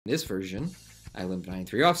In this version, I limp 9-3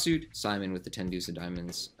 offsuit, Simon with the 10 deuce of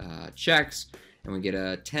diamonds checks, and we get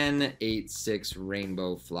a 10-8-6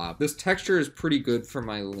 rainbow flop. This texture is pretty good for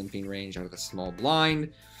my limping range out of a small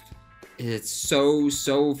blind. It's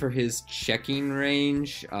so for his checking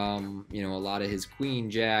range. You know, a lot of his queen,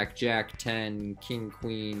 jack, jack 10, king,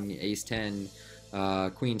 queen, ace 10,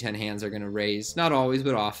 queen 10 hands are going to raise. Not always,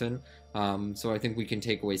 but often. So I think we can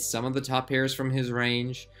take away some of the top pairs from his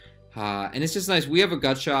range. And it's just nice. We have a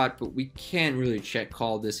gut shot, but we can't really check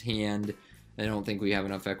call this hand. I don't think we have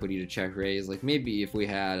enough equity to check raise. Like maybe if we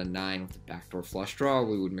had a 9 with a backdoor flush draw,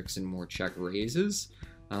 we would mix in more check raises.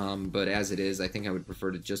 But as it is, I think I would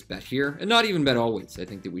prefer to just bet here, and not even bet always. I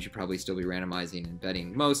think that we should probably still be randomizing and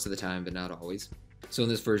betting most of the time, but not always. So in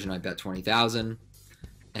this version, I bet 20,000,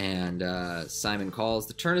 and Simon calls.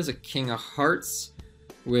 The turn is a king of hearts,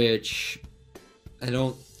 which I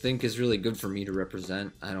don't think is really good for me to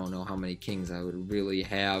represent. I don't know how many kings I would really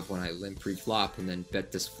have when I limp pre-flop and then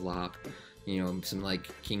bet this flop. You know, some like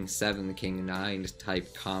king 7, king 9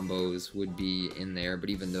 type combos would be in there, but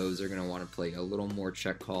even those are going to want to play a little more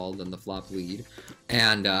check call than the flop lead.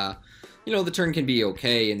 And, you know, the turn can be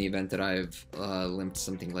okay in the event that I've limped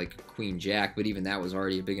something like queen jack, but even that was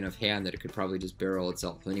already a big enough hand that it could probably just barrel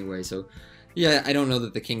itself anyway. So, yeah, I don't know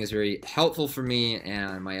that the king is very helpful for me,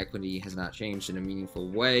 and my equity has not changed in a meaningful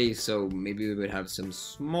way, so maybe we would have some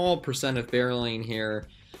small percent of barreling here,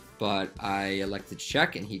 but I elected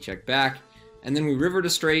check, and he checked back. And then we river to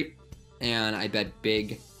straight, and I bet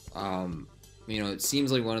big. You know, it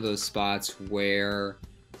seems like one of those spots where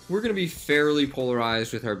we're going to be fairly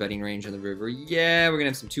polarized with our betting range on the river. Yeah, we're going to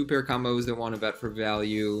have some two-pair combos that want to bet for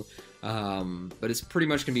value, but it's pretty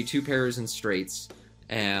much going to be two pairs and straights.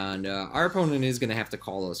 And our opponent is going to have to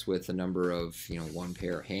call us with a number of, you know, one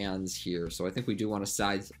pair hands here. So I think we do want to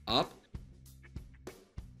size up.